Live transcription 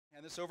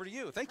hand this over to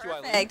you. Thank you,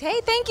 Eileen. Perfect.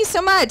 Hey, thank you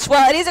so much.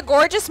 Well, it is a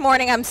gorgeous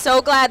morning. I'm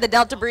so glad the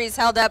Delta breeze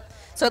held up,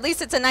 so at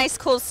least it's a nice,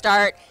 cool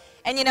start.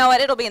 And you know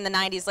what? It'll be in the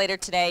 90s later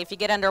today. If you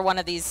get under one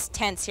of these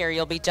tents here,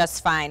 you'll be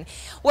just fine.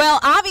 Well,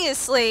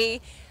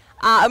 obviously,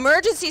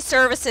 emergency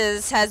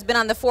services has been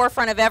on the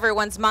forefront of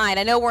everyone's mind.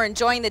 I know we're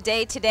enjoying the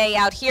day today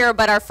out here,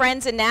 but our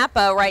friends in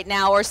Napa right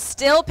now are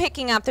still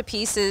picking up the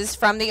pieces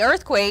from the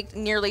earthquake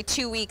nearly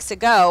 2 weeks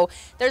ago.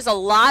 There's a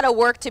lot of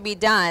work to be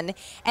done,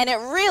 and it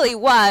really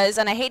was,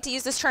 and I hate to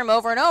use this term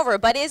over and over,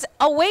 but is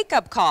a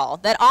wake-up call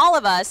that all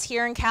of us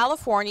here in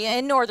California,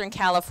 in Northern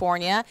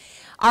California,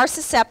 are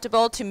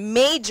susceptible to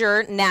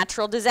major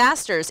natural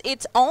disasters.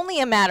 It's only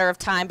a matter of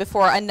time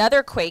before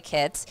another quake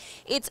hits.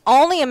 It's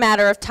only a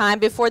matter of time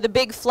before the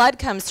big flood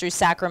comes through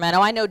Sacramento.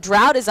 I know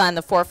drought is on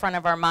the forefront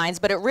of our minds,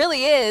 but it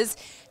really is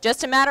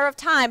just a matter of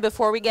time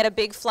before we get a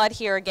big flood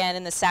here again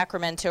in the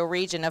Sacramento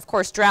region. Of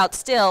course, drought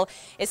still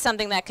is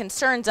something that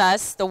concerns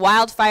us. The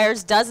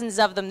wildfires, dozens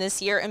of them this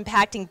year,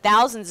 impacting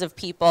thousands of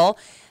people.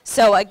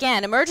 So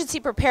again, emergency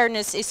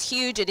preparedness is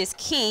huge, it is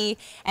key,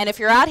 and if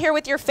you're out here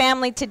with your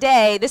family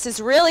today, this is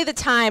really the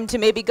time to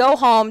maybe go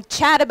home,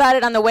 chat about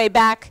it on the way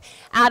back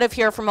out of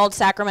here from Old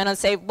Sacramento and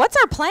say, what's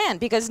our plan?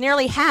 Because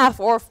nearly half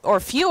or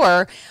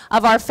fewer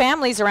of our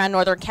families around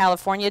Northern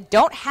California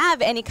don't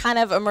have any kind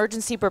of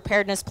emergency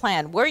preparedness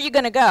plan. Where are you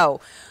going to go?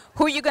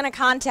 Who are you going to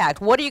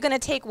contact? What are you going to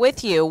take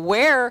with you?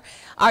 Where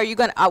are you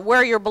going to, where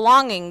are your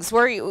belongings?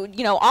 Where are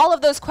you know, all of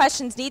those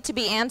questions need to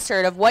be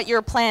answered of what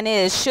your plan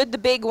is should the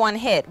big one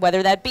hit,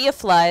 whether that be a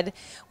flood,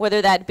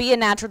 whether that be a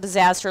natural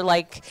disaster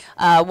like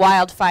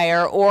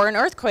wildfire or an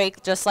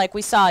earthquake, just like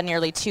we saw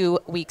nearly 2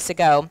 weeks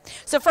ago.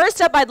 So first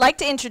up, I'd like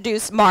to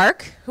introduce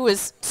Mark, who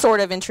was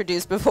sort of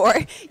introduced before.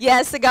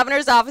 Yes, the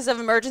Governor's Office of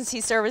Emergency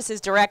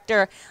Services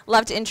Director.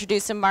 Love to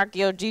introduce him, Mark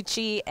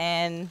Gioducci,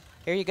 and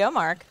here you go,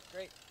 Mark.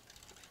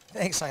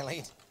 Thanks,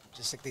 Eileen.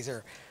 Just like these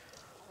are.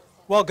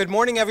 Well, good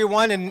morning,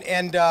 everyone,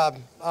 and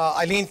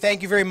Eileen,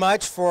 thank you very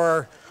much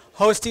for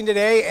hosting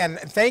today, and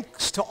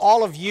thanks to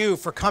all of you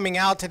for coming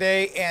out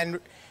today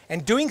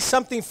and doing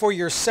something for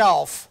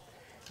yourself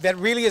that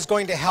really is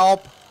going to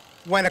help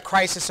when a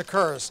crisis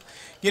occurs.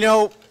 You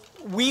know,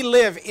 we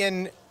live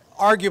in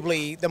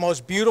arguably the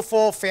most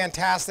beautiful,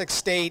 fantastic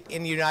state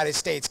in the United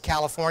States,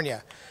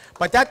 California.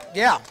 But that,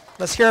 yeah,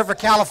 let's hear it for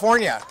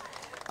California.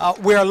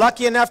 We are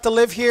lucky enough to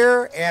live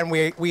here, and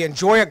we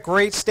enjoy a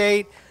great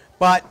state,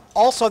 but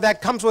also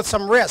that comes with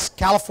some risk.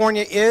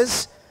 California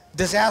is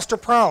disaster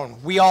prone.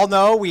 We all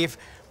know we've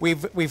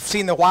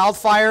seen the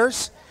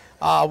wildfires.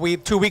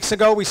 2 weeks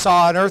ago we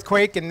saw an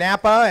earthquake in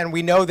Napa, and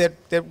we know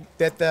that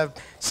the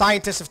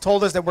scientists have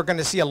told us that we're going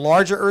to see a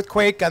larger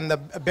earthquake on the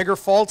bigger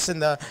faults in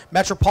the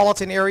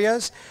metropolitan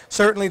areas.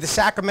 Certainly the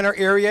Sacramento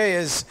area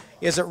is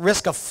at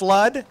risk of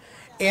flood,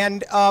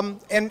 and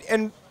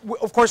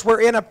of course,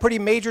 we're in a pretty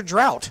major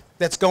drought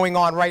that's going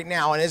on right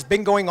now, and has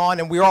been going on,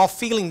 and we're all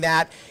feeling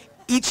that,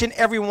 each and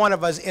every one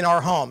of us in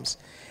our homes.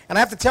 And I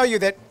have to tell you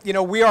that, you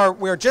know,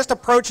 we're just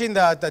approaching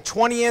the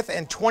 20th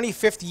and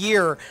 25th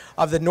year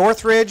of the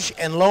Northridge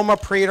and Loma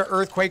Prieta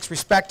earthquakes,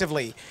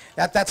 respectively.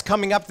 That's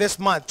coming up this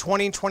month,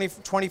 20 and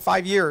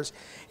 25 years.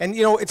 And,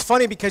 you know, it's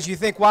funny because you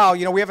think, wow,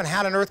 you know, we haven't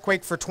had an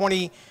earthquake for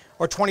 20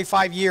 or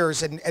 25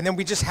 years, and then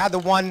we just had the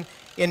one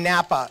in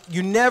Napa.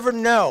 You never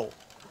know.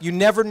 You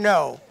never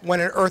know when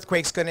an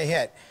earthquake's going to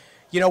hit.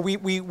 You know,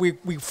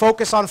 we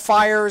focus on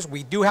fires.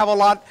 We do have a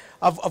lot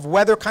of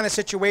weather kind of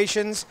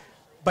situations,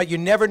 but you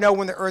never know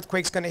when the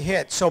earthquake's going to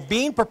hit. So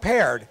being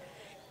prepared,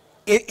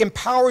 it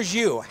empowers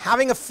you.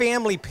 Having a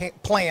family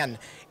plan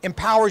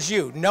empowers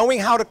you.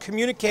 Knowing how to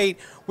communicate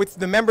with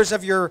the members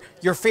of your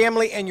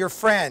family and your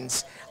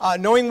friends.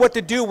 Knowing what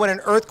to do when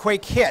an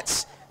earthquake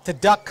hits, to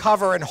duck,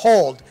 cover, and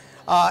hold.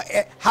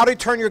 How to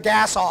turn your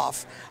gas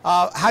off.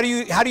 How do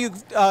you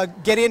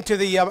get into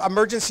the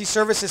emergency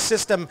services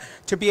system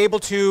to be able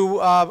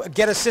to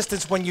get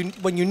assistance when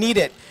you need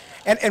it,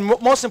 and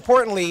most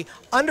importantly,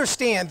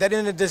 understand that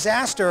in a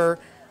disaster,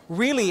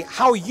 really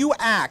how you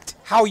act,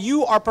 how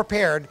you are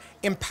prepared,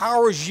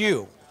 empowers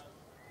you.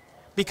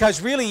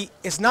 Because really,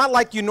 it's not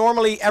like you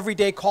normally every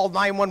day call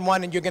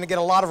 911 and you're going to get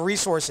a lot of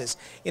resources.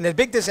 In a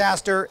big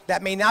disaster,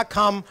 that may not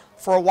come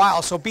for a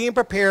while. So being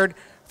prepared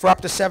for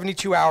up to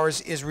 72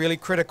 hours is really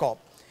critical.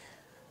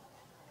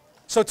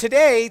 So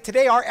today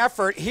our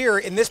effort here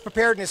in this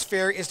preparedness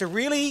fair is to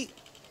really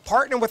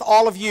partner with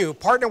all of you,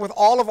 partner with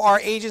all of our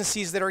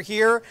agencies that are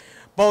here,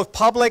 both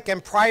public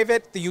and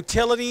private, the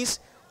utilities,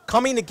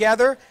 coming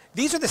together.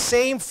 These are the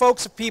same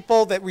folks of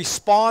people that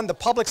respond, the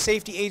public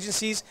safety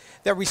agencies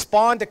that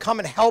respond to come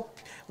and help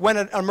when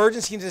an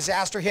emergency and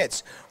disaster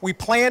hits. We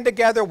plan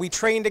together, we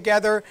train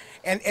together,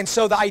 and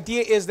so the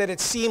idea is that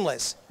it's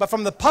seamless. But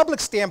from the public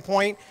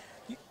standpoint,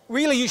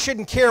 really, you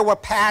shouldn't care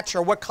what patch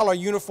or what color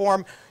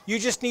uniform. You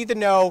just need to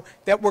know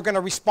that we're going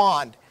to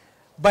respond.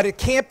 But it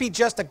can't be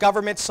just a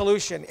government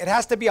solution. It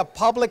has to be a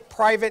public,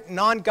 private,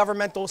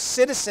 non-governmental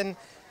citizen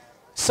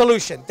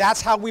solution.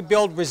 That's how we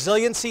build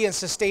resiliency and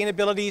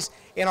sustainabilities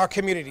in our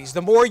communities.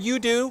 The more you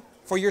do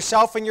for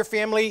yourself and your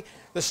family,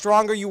 the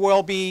stronger you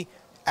will be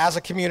as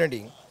a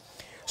community.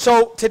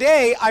 So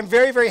today, I'm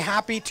very, very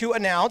happy to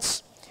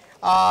announce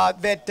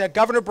that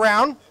Governor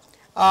Brown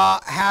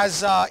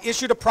has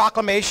issued a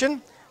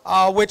proclamation,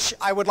 which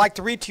I would like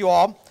to read to you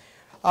all.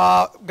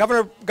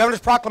 Governor's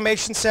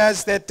proclamation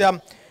says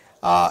that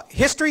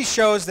history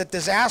shows that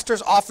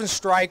disasters often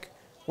strike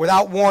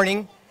without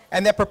warning,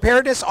 and that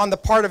preparedness on the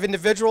part of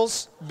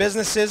individuals,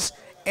 businesses,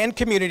 and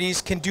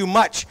communities can do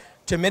much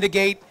to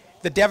mitigate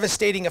the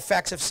devastating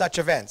effects of such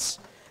events.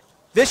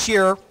 This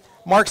year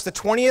marks the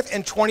 20th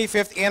and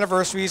 25th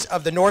anniversaries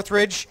of the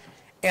Northridge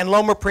and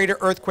Loma Prieta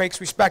earthquakes,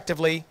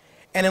 respectively,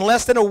 and in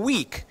less than a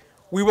week,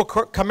 we will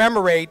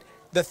commemorate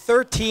the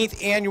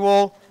 13th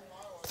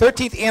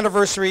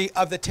anniversary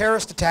of the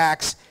terrorist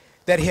attacks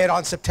that hit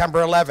on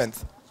September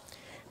 11th.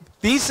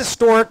 These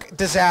historic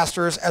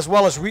disasters, as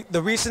well as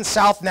the recent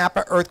South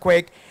Napa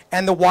earthquake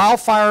and the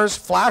wildfires,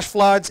 flash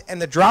floods, and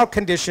the drought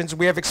conditions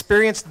we have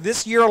experienced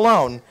this year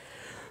alone,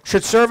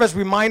 should serve as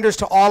reminders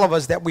to all of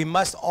us that we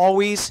must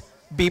always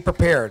be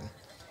prepared.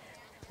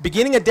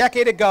 Beginning a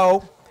decade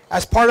ago,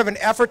 as part of an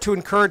effort to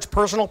encourage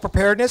personal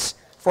preparedness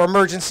for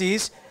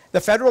emergencies, the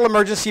Federal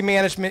Emergency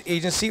Management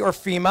Agency, or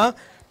FEMA,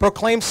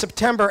 proclaimed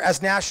September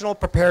as National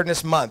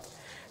Preparedness Month.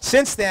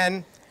 Since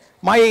then,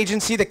 my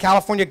agency, the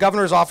California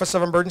Governor's Office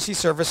of Emergency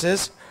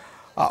Services,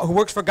 who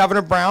works for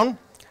Governor Brown,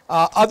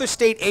 other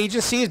state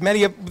agencies,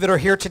 many that are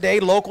here today,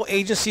 local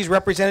agencies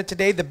represented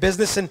today, the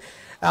business and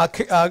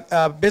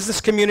business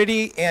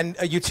community and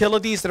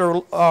utilities that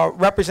are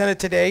represented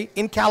today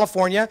in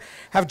California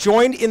have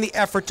joined in the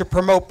effort to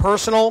promote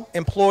personal,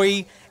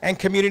 employee, and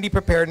community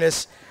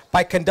preparedness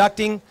by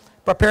conducting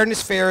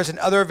preparedness fairs and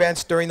other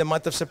events during the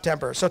month of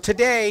September. So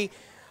today,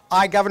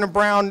 I, Governor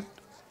Brown,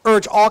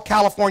 urge all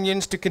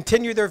Californians to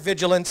continue their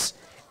vigilance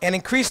and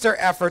increase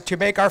their effort to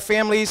make our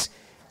families,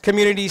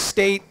 communities,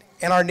 state,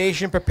 and our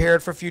nation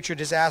prepared for future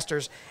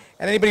disasters.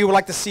 And anybody who would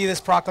like to see this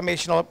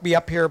proclamation will be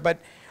up here, but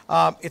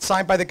it's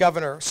signed by the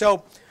governor.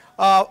 So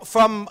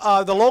from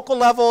the local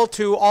level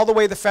to all the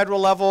way to the federal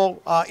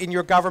level in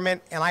your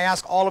government, and I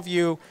ask all of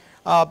you,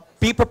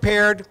 be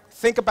prepared,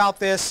 think about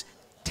this,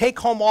 take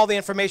home all the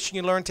information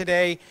you learned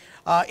today,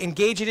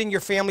 engage it in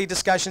your family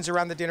discussions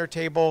around the dinner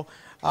table,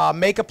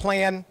 make a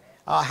plan,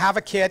 have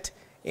a kit,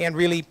 and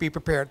really be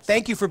prepared.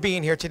 Thank you for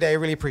being here today. I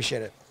really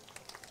appreciate it.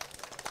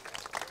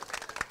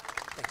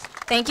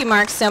 Thank you,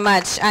 Mark, so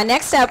much.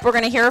 Next up, we're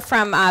going to hear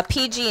from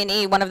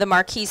PG&E, one of the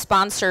marquee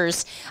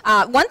sponsors.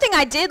 One thing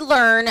I did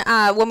learn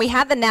when we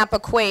had the Napa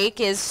quake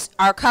is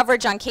our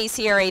coverage on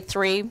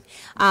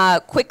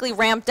KCRA3 quickly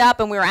ramped up,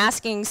 and we were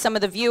asking some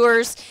of the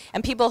viewers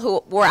and people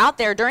who were out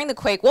there during the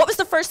quake, what was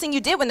the first thing you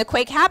did when the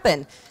quake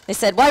happened? They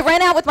said, well, I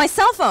ran out with my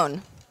cell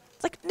phone.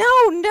 It's like,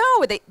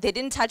 no, they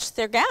didn't touch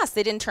their gas.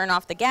 They didn't turn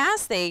off the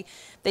gas. They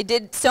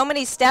did so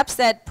many steps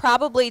that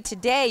probably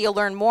today you'll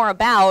learn more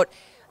about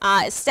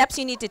steps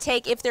you need to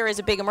take if there is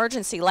a big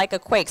emergency like a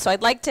quake. So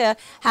I'd like to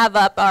have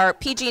up our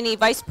PG&E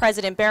Vice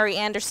President Barry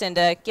Anderson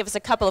to give us a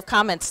couple of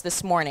comments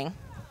this morning.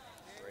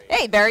 Great.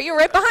 Hey, Barry, you're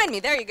right behind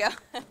me. There you go.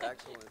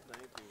 Excellent,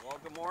 thank you. Well,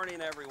 good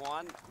morning,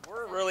 everyone.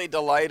 We're really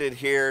delighted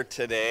here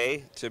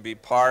today to be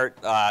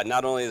part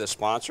not only of the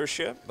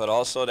sponsorship, but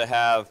also to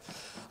have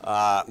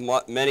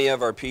many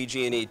of our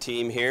PG&E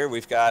team here.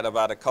 We've got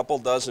about a couple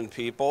dozen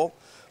people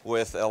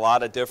with a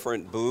lot of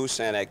different booths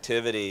and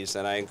activities,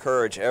 and I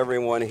encourage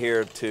everyone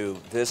here to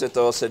visit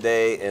those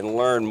today and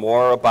learn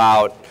more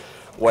about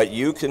what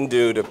you can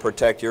do to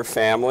protect your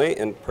family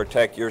and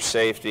protect your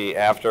safety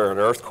after an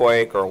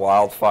earthquake or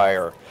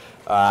wildfire.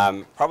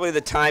 Probably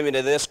the timing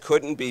of this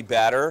couldn't be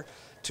better.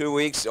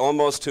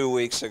 Almost 2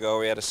 weeks ago,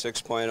 we had a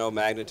 6.0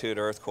 magnitude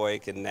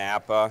earthquake in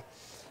Napa,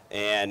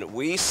 and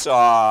we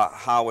saw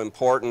how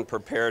important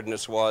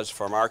preparedness was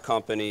from our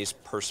company's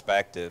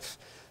perspective.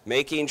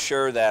 Making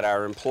sure that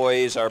our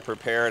employees are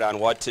prepared on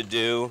what to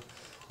do,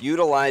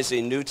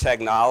 utilizing new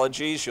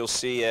technologies. You'll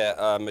see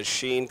a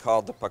machine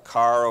called the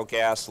Picaro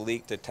gas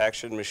leak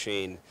detection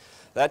machine.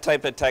 That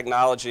type of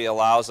technology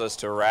allows us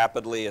to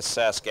rapidly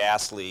assess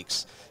gas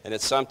leaks, and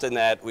it's something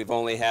that we've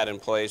only had in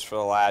place for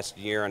the last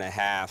year and a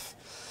half.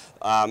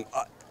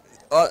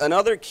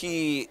 Another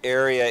key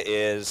area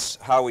is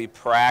how we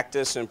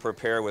practice and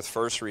prepare with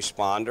first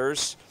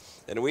responders.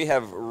 And we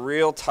have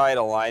real tight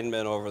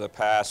alignment over the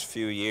past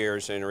few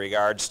years in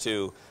regards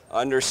to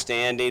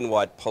understanding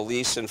what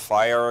police and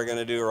fire are going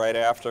to do right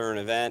after an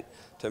event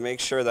to make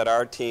sure that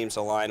our teams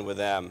align with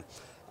them.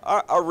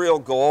 Our real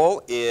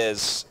goal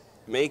is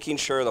making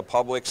sure the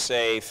public's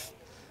safe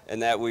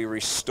and that we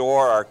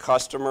restore our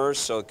customers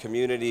so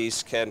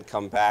communities can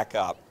come back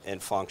up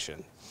and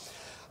function.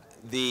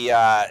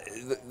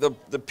 The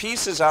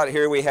pieces out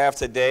here we have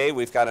today,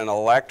 we've got an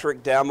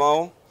electric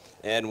demo,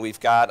 and we've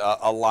got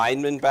a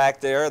lineman back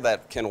there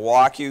that can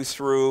walk you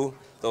through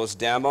those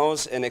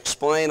demos and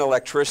explain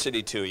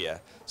electricity to you.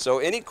 So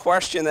any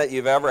question that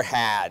you've ever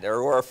had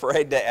or were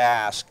afraid to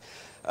ask,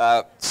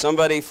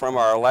 somebody from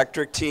our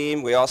electric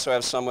team, we also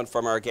have someone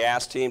from our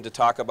gas team to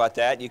talk about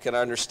that. You can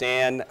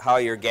understand how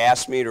your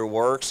gas meter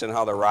works and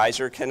how the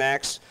riser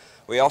connects.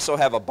 We also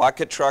have a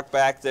bucket truck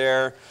back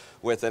there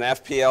with an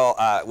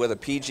FPL, with a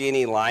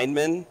PG&E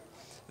lineman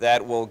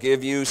that will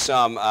give you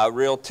some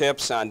real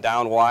tips on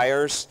down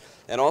wires,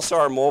 and also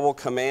our mobile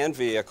command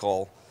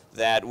vehicle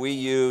that we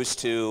use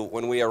to,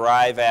 when we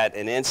arrive at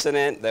an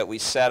incident, that we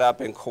set up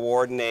and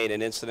coordinate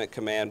an incident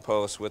command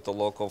post with the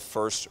local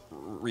first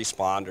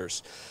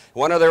responders.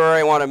 One other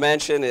area I want to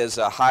mention is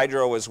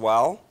hydro as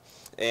well,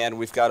 and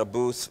we've got a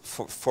booth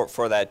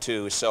for that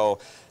too. So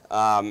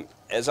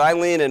as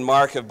Eileen and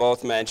Mark have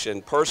both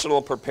mentioned,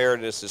 personal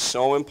preparedness is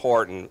so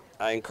important.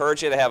 I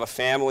encourage you to have a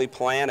family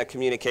plan, a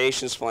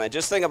communications plan.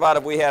 Just think about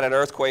if we had an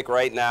earthquake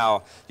right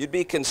now, you'd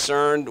be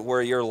concerned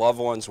where your loved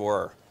ones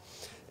were.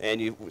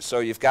 And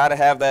so you've got to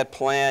have that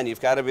plan. You've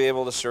got to be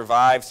able to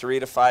survive 3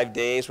 to 5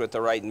 days with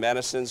the right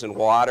medicines and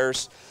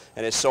waters,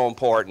 and it's so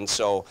important.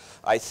 So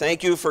I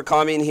thank you for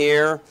coming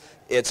here.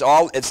 It's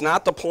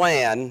not the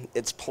plan,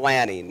 it's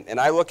planning. And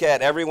I look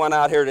at everyone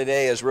out here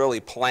today as really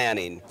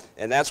planning,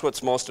 and that's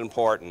what's most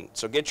important.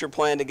 So get your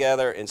plan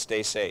together and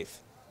stay safe.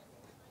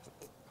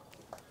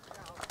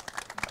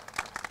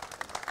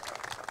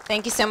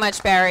 Thank you so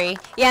much, Barry.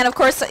 Yeah, and of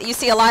course, you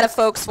see a lot of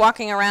folks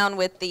walking around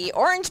with the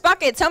orange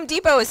buckets. Home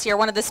Depot is here,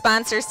 one of the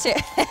sponsors, too.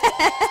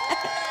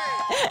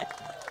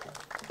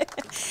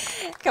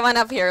 Come on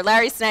up here.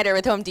 Larry Snyder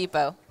with Home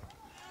Depot.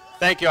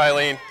 Thank you,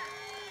 Eileen.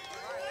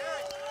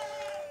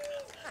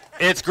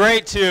 It's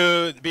great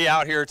to be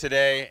out here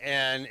today,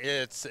 and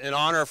it's an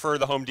honor for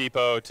the Home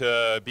Depot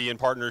to be in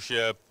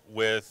partnership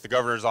with the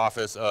Governor's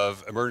Office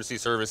of Emergency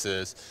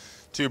Services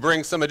to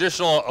bring some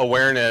additional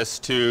awareness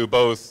to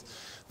both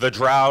the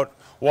drought,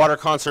 water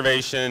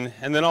conservation,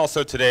 and then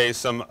also today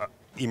some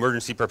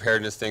emergency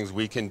preparedness things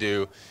we can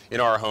do in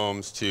our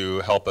homes to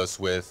help us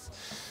with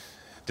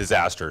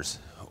disasters.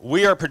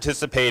 We are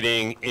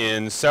participating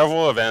in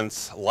several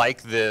events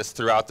like this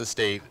throughout the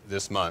state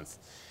this month.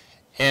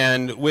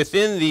 And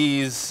within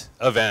these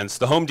events,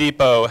 the Home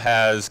Depot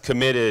has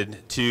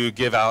committed to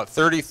give out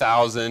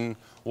 30,000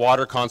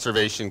 water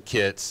conservation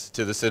kits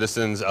to the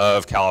citizens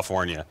of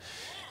California.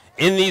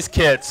 In these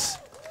kits,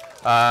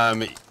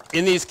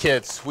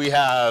 we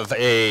have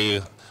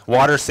a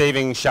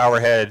water-saving shower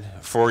head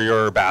for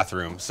your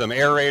bathroom, some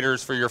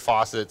aerators for your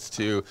faucets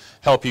to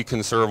help you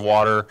conserve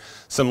water,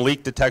 some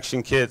leak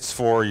detection kits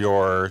for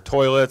your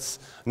toilets,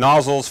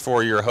 nozzles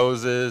for your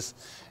hoses,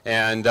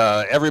 and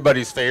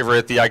everybody's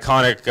favorite, the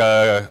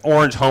iconic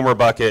orange Homer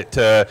bucket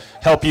to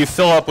help you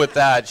fill up with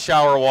that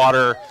shower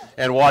water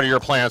and water your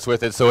plants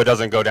with it so it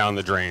doesn't go down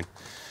the drain.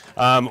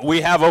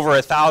 We have over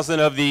 1,000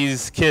 of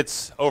these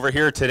kits over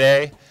here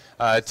today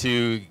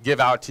to give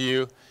out to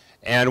you.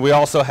 And we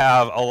also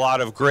have a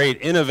lot of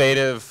great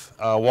innovative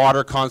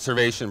water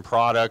conservation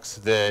products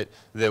that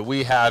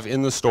we have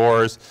in the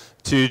stores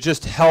to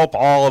just help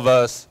all of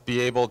us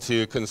be able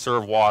to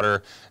conserve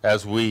water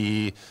as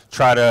we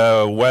try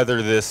to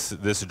weather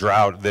this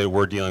drought that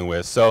we're dealing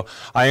with. So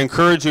I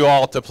encourage you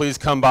all to please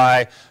come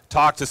by,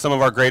 talk to some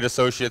of our great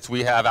associates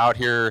we have out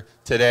here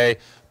today,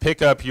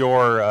 pick up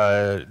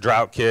your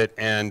drought kit,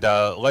 and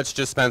let's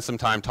just spend some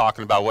time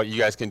talking about what you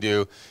guys can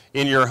do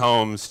in your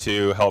homes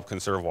to help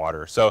conserve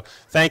water. So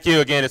thank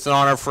you again. It's an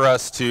honor for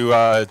us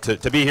to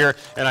be here.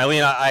 And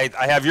Eileen, I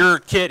have your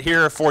kit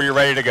here for you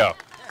ready to go.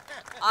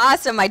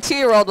 Awesome. My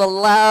 2-year-old will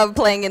love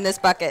playing in this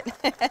bucket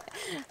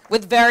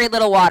with very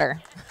little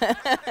water.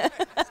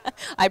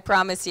 I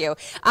promise you.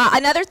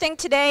 Another thing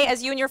today,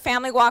 as you and your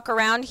family walk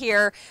around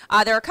here,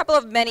 there are a couple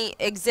of many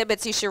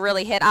exhibits you should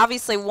really hit.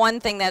 Obviously, one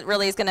thing that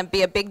really is going to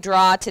be a big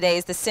draw today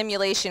is the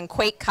simulation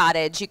quake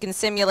cottage. You can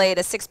simulate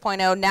a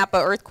 6.0 Napa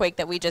earthquake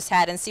that we just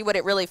had and see what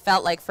it really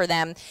felt like for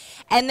them.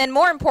 And then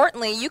more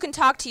importantly, you can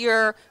talk to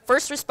your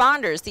first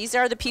responders. These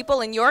are the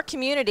people in your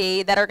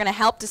community that are going to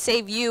help to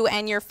save you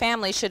and your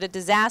family should a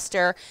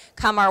disaster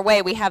come our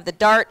way. We have the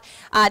DART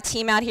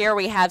team out here.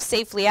 We have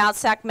Safely Out,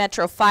 Sac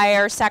Metro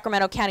Fire,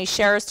 Sacramento County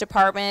Sheriff's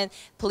Department,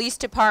 Police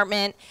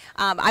Department.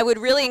 I would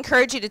really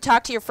encourage you to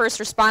talk to your first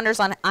responders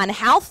on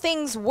how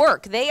things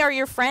work. They are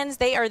your friends.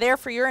 They are there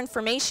for your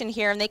information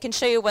here, and they can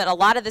show you what a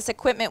lot of this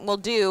equipment will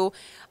do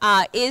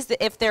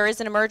if there is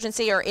an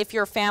emergency or if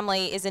your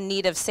family is in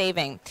need of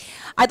saving.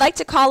 I'd like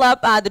to call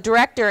up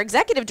the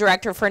executive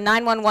director for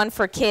 911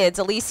 for Kids,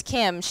 Elise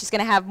Kim. She's going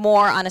to have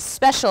more on a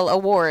special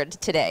award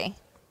today.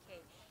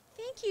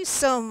 Thank you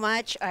so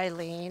much,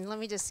 Eileen. Let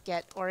me just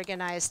get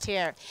organized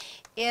here.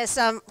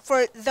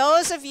 For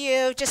those of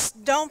you,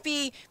 just don't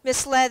be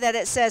misled that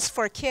it says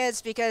for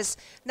kids, because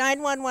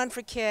 911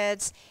 for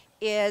Kids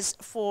is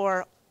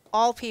for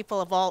all people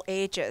of all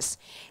ages.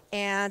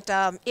 And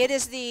it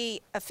is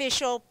the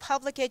official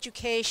public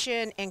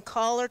education and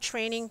caller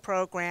training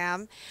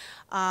program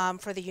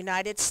for the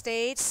United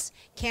States,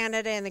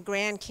 Canada, and the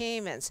Grand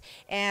Caymans.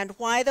 And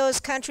why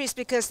those countries?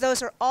 Because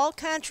those are all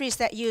countries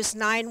that use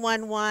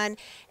 911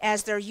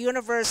 as their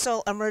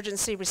universal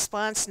emergency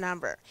response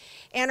number.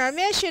 And our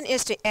mission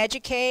is to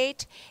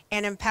educate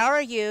and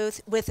empower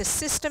youth with a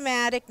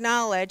systematic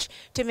knowledge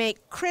to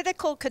make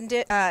critical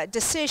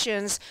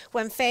decisions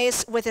when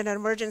faced with an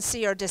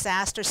emergency or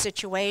disaster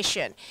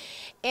situation.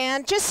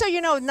 And just so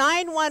you know,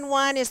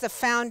 911 is the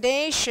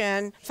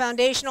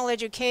foundational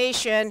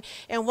education,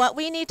 and what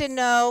we need to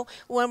know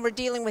when we're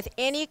dealing with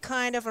any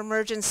kind of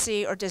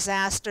emergency or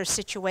disaster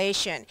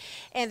situation.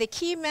 And the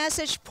key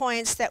message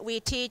points that we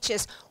teach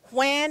is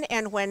when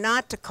and when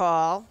not to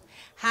call,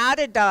 how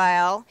to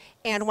dial,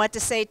 and what to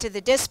say to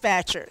the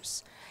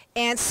dispatchers.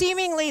 And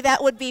seemingly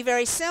that would be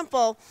very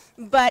simple,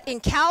 but in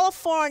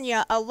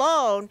California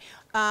alone,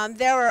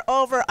 there are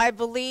over, I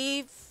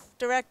believe,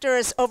 Director,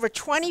 is over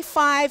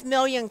 25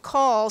 million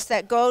calls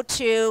that go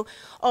to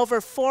over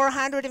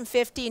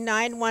 450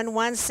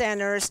 911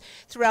 centers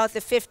throughout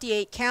the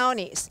 58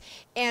 counties.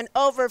 And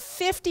over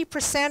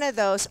 50% of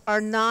those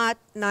are not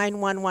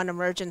 911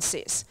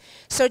 emergencies.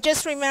 So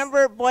just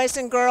remember, boys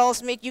and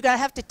girls, you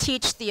have to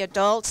teach the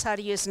adults how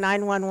to use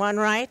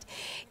 911 right.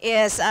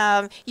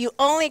 You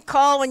only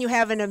call when you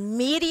have an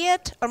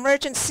immediate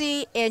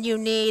emergency and you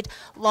need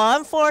law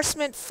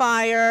enforcement,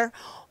 fire,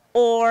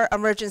 or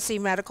emergency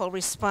medical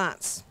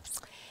response.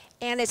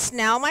 And it's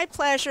now my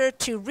pleasure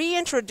to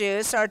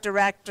reintroduce our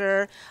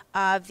Director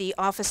of the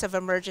Office of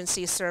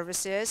Emergency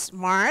Services.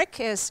 Mark,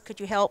 could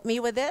you help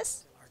me with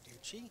this?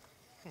 Marducci.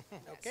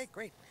 Okay,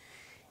 great.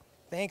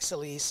 Thanks,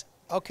 Elise.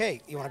 Okay,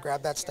 you want to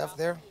grab that stuff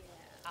there?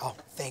 Oh,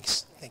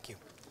 thanks. Thank you.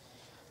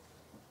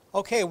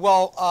 Okay,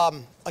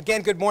 well,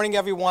 again, good morning,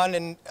 everyone,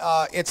 and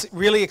it's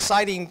really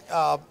exciting.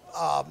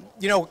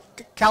 You know,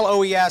 Cal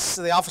OES,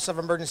 the Office of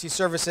Emergency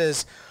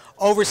Services,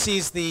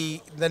 oversees the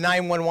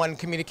 911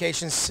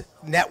 communications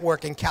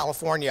network in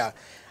California.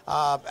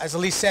 As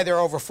Elise said, there are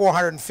over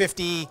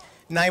 450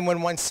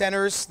 911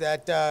 centers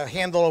that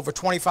handle over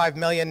 25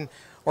 million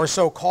or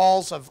so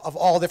calls of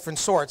all different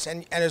sorts.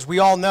 And as we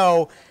all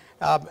know,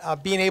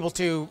 being able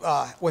to,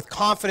 with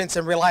confidence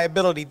and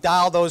reliability,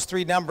 dial those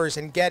three numbers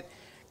and get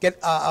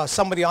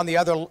somebody on the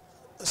other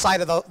side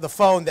of the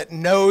phone that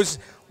knows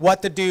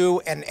what to do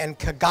and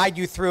can guide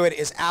you through it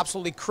is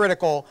absolutely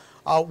critical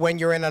when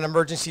you're in an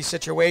emergency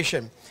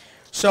situation.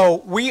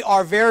 So we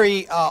are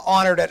very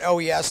honored at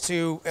OES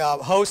to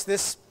host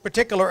this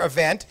particular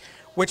event,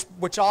 which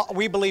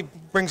we believe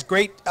brings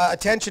great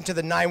attention to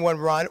the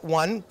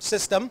 911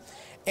 system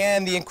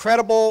and the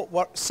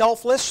incredible,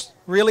 selfless,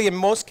 really in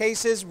most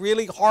cases,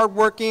 really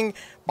hardworking,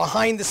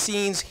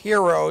 behind-the-scenes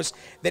heroes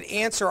that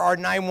answer our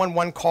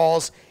 911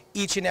 calls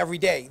each and every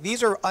day.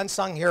 These are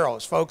unsung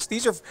heroes, folks.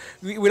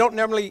 We don't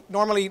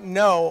normally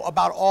know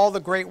about all the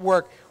great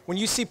work. When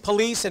you see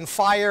police and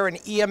fire and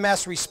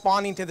EMS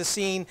responding to the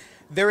scene,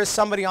 there is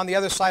somebody on the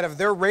other side of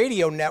their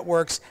radio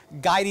networks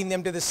guiding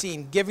them to the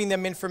scene, giving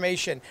them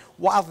information,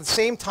 while at the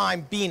same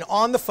time being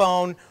on the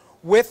phone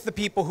with the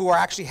people who are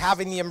actually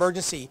having the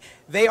emergency.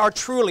 They are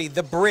truly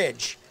the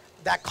bridge,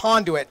 that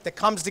conduit that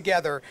comes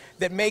together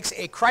that makes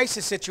a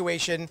crisis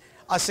situation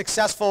a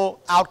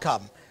successful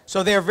outcome.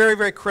 So they are very,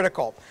 very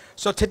critical.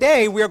 So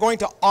today we are going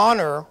to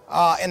honor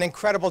an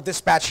incredible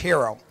dispatch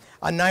hero,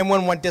 a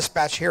 911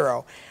 dispatch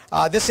hero.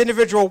 This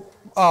individual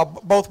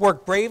both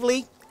worked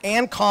bravely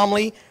and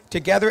calmly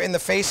together in the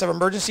face of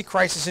emergency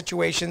crisis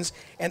situations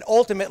and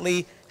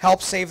ultimately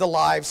helped save the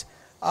lives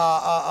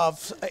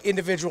of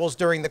individuals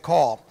during the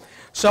call.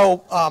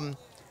 So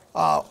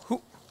a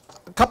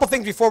couple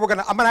things before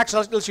I'm gonna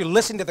actually let you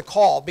listen to the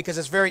call because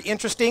it's very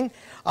interesting.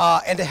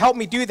 And to help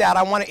me do that,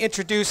 I want to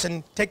introduce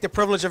and take the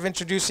privilege of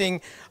introducing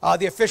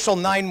the official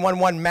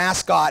 911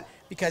 mascot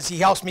because he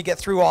helps me get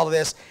through all of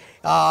this.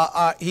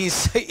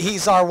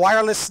 He's our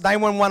wireless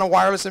 911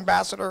 wireless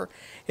ambassador.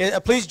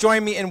 Please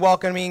join me in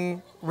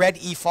welcoming Red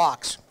E.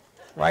 Fox,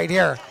 right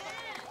here,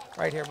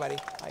 buddy.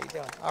 How you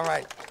doing? All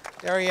right,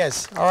 there he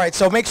is. All right,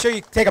 so make sure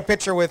you take a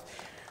picture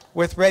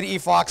with Red E.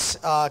 Fox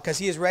because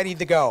he is ready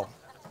to go.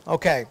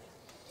 Okay.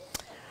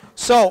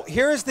 So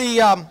here's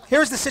the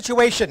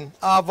situation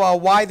of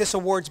why this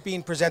award's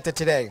being presented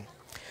today.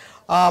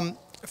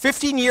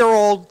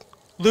 15-year-old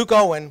Luke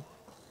Owen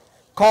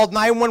called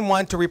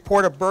 911 to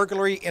report a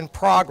burglary in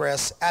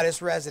progress at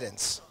his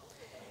residence.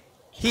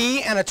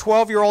 He and a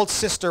 12-year-old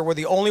sister were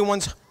the only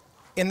ones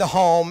in the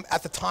home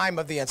at the time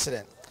of the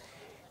incident.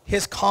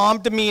 His calm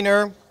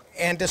demeanor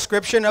and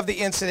description of the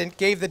incident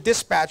gave the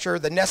dispatcher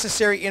the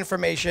necessary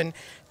information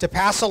to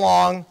pass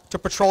along to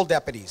patrol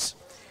deputies.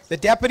 The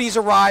deputies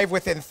arrived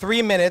within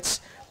 3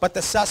 minutes, but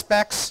the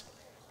suspects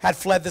had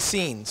fled the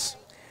scenes.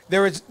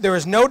 There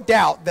is no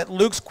doubt that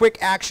Luke's quick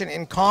action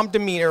and calm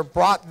demeanor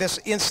brought this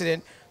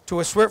incident to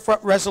a swift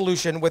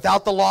resolution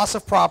without the loss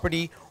of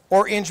property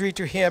or injury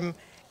to him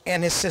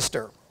and his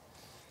sister.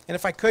 And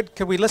if I could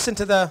we listen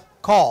to the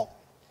call?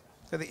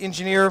 Could the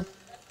engineer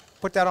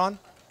put that on?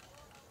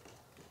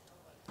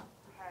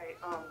 Hi,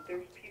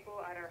 there's people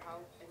at our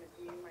house, and it's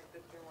me and my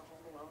sister were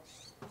home alone,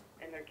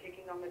 and they're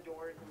kicking on the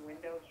doors and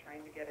windows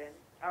trying to get in.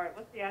 All right,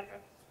 what's the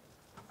address?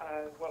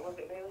 What was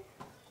it, Bailey?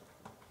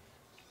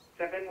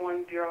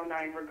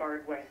 7109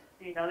 Regard Way.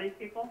 Do you know these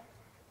people?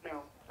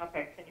 No.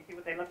 Okay, can you see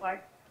what they look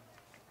like?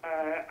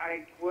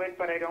 I would,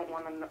 but I don't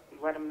want to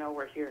let them know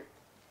we're here.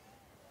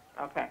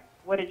 Okay.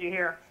 What did you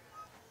hear?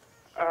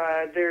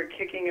 They're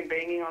kicking and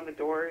banging on the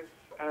doors.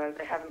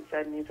 They haven't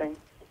said anything.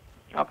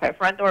 Okay,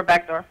 front door,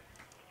 back door?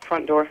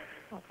 Front door.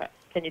 Okay.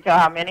 Can you tell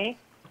how many?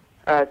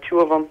 2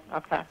 of them.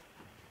 Okay.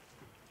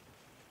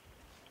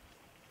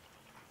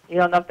 You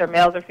don't know if they're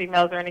males or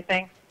females or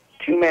anything?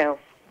 2 males.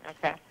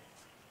 Okay.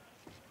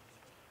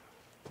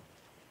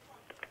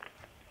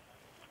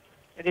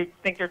 Do you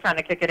think they're trying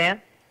to kick it in?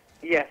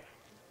 Yes.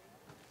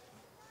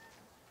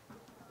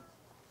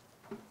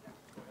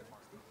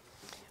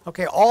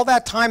 Okay, all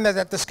that time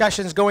that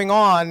discussion is going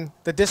on,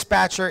 the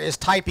dispatcher is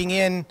typing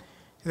in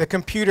the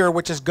computer,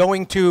 which is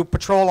going to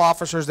patrol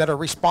officers that are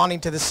responding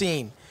to the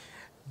scene,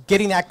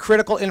 getting that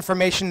critical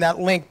information, that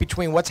link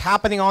between what's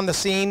happening on the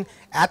scene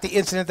at the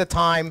incident at the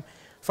time,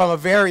 from a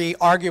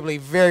arguably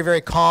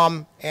very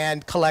calm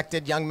and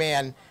collected young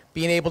man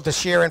being able to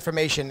share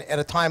information at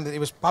a time that he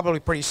was probably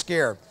pretty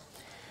scared.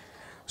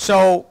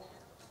 So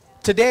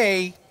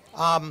today,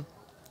 are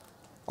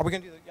we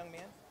going to do the young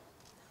man?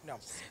 No.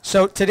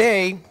 So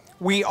today,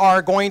 we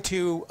are going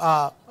to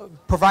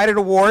provide an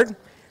award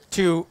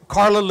to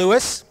Carla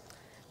Lewis.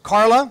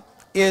 Carla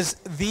is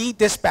the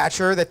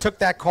dispatcher that took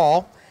that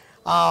call.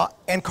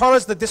 And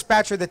Carla's the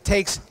dispatcher that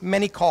takes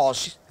many calls.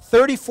 She's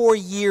 34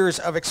 years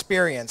of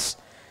experience.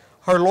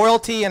 Her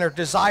loyalty and her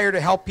desire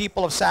to help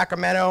people of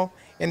Sacramento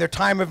in their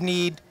time of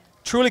need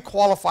truly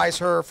qualifies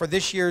her for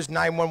this year's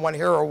 911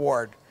 Hero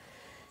Award.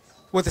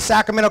 With the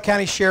Sacramento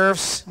County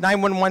Sheriff's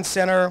 911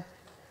 Center,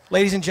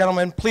 ladies and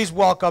gentlemen, please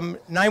welcome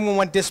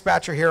 911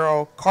 dispatcher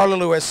hero Carla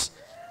Lewis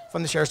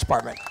from the Sheriff's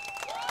Department.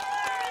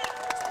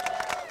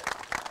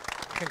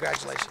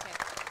 Congratulations.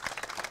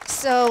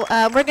 So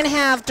we're going to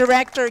have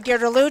Director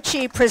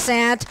Girolucci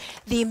present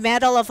the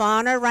Medal of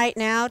Honor right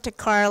now to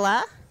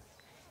Carla.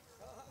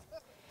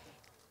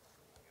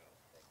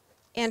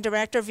 And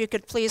Director, if you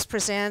could please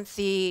present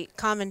the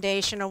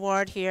Commendation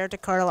Award here to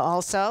Carla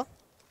also.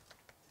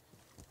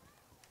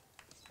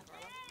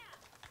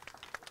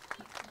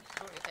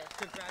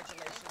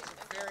 Congratulations.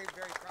 We're very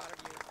proud of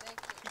you. Thank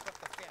you. Keep up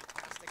the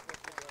fantastic work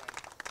you're doing.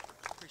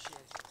 Appreciate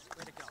it.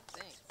 Way to go.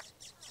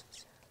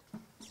 Thanks.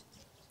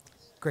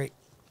 Great.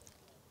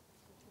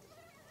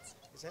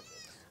 Is it?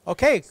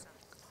 Okay.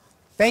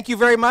 Thank you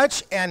very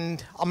much,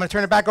 and I'm going to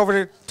turn it back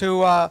over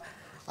to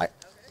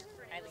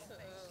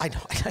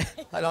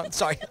I know,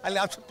 sorry, I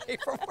have to pay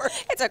for work.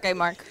 It's okay,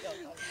 Mark.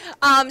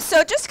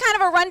 So just kind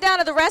of a rundown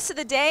of the rest of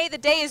the day. The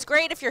day is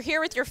great if you're here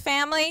with your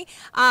family.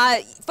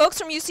 Folks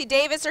from UC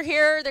Davis are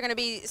here. They're going to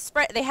be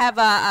they have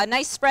a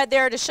nice spread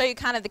there to show you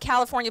kind of the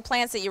California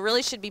plants that you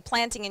really should be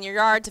planting in your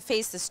yard to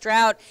face this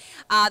drought.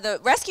 The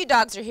rescue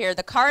dogs are here.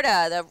 The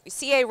CARTA, the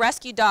CA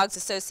Rescue Dogs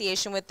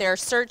Association, with their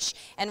search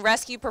and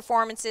rescue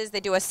performances. They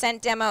do a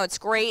scent demo. It's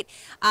great.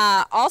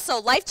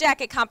 Also, life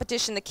jacket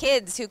competition. The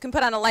kids who can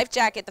put on a life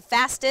jacket the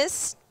fastest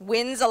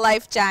wins a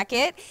life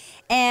jacket.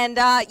 And,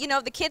 you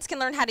know, the kids can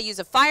learn how to use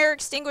a fire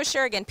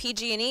extinguisher. Again,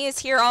 PG&E is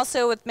here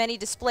also with many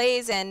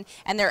displays, and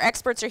their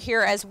experts are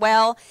here as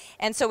well.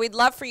 And so we'd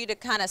love for you to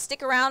kind of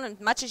stick around as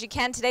much as you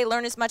can today,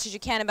 learn as much as you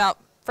can about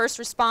first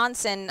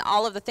response and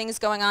all of the things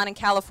going on in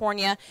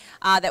California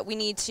that we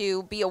need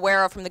to be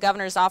aware of from the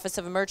Governor's Office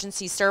of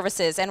Emergency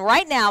Services. And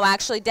right now,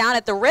 actually, down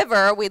at the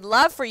river, we'd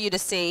love for you to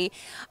see,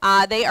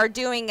 they are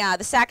doing,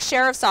 the Sac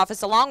Sheriff's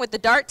Office, along with the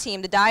DART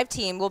team, the dive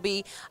team, will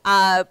be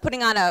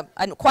putting on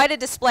quite a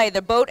display.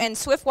 The boat and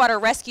swiftwater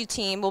rescue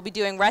team will be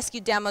doing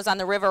rescue demos on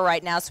the river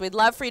right now. So we'd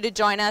love for you to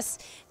join us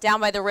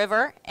down by the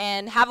river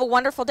and have a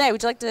wonderful day.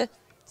 Would you like to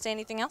say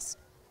anything else?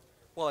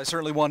 Well, I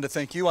certainly wanted to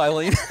thank you,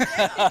 Eileen.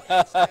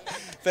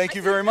 Thank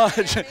you very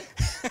much.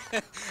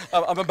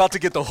 I'm about to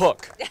get the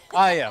hook.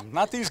 I am.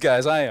 Not these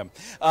guys, I am.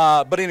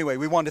 But anyway,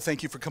 we wanted to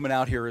thank you for coming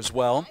out here as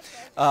well.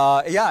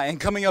 Yeah, and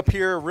coming up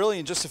here really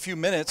in just a few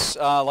minutes,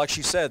 like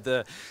she said,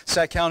 the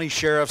Sac County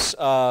Sheriff's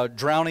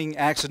Drowning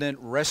Accident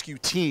Rescue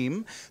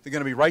Team. They're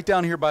going to be right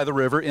down here by the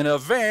river in a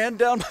van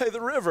down by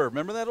the river.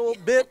 Remember that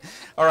old bit?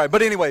 All right,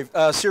 but anyway,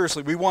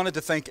 seriously, we wanted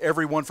to thank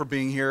everyone for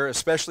being here,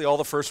 especially all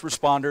the first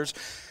responders.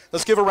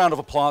 Let's give a round of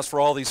applause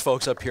for all these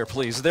folks up here,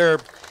 please.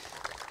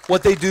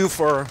 What they do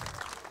for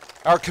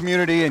our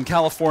community in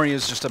California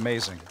is just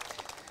amazing.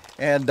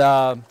 And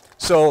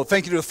so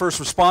thank you to the first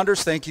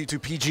responders. Thank you to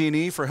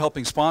PG&E for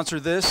helping sponsor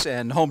this,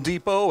 and Home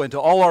Depot, and to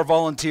all our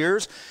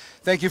volunteers.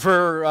 Thank you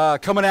for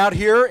coming out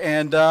here,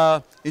 and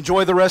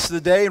enjoy the rest of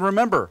the day. And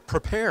remember,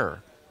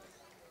 prepare.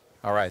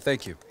 All right,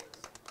 thank you.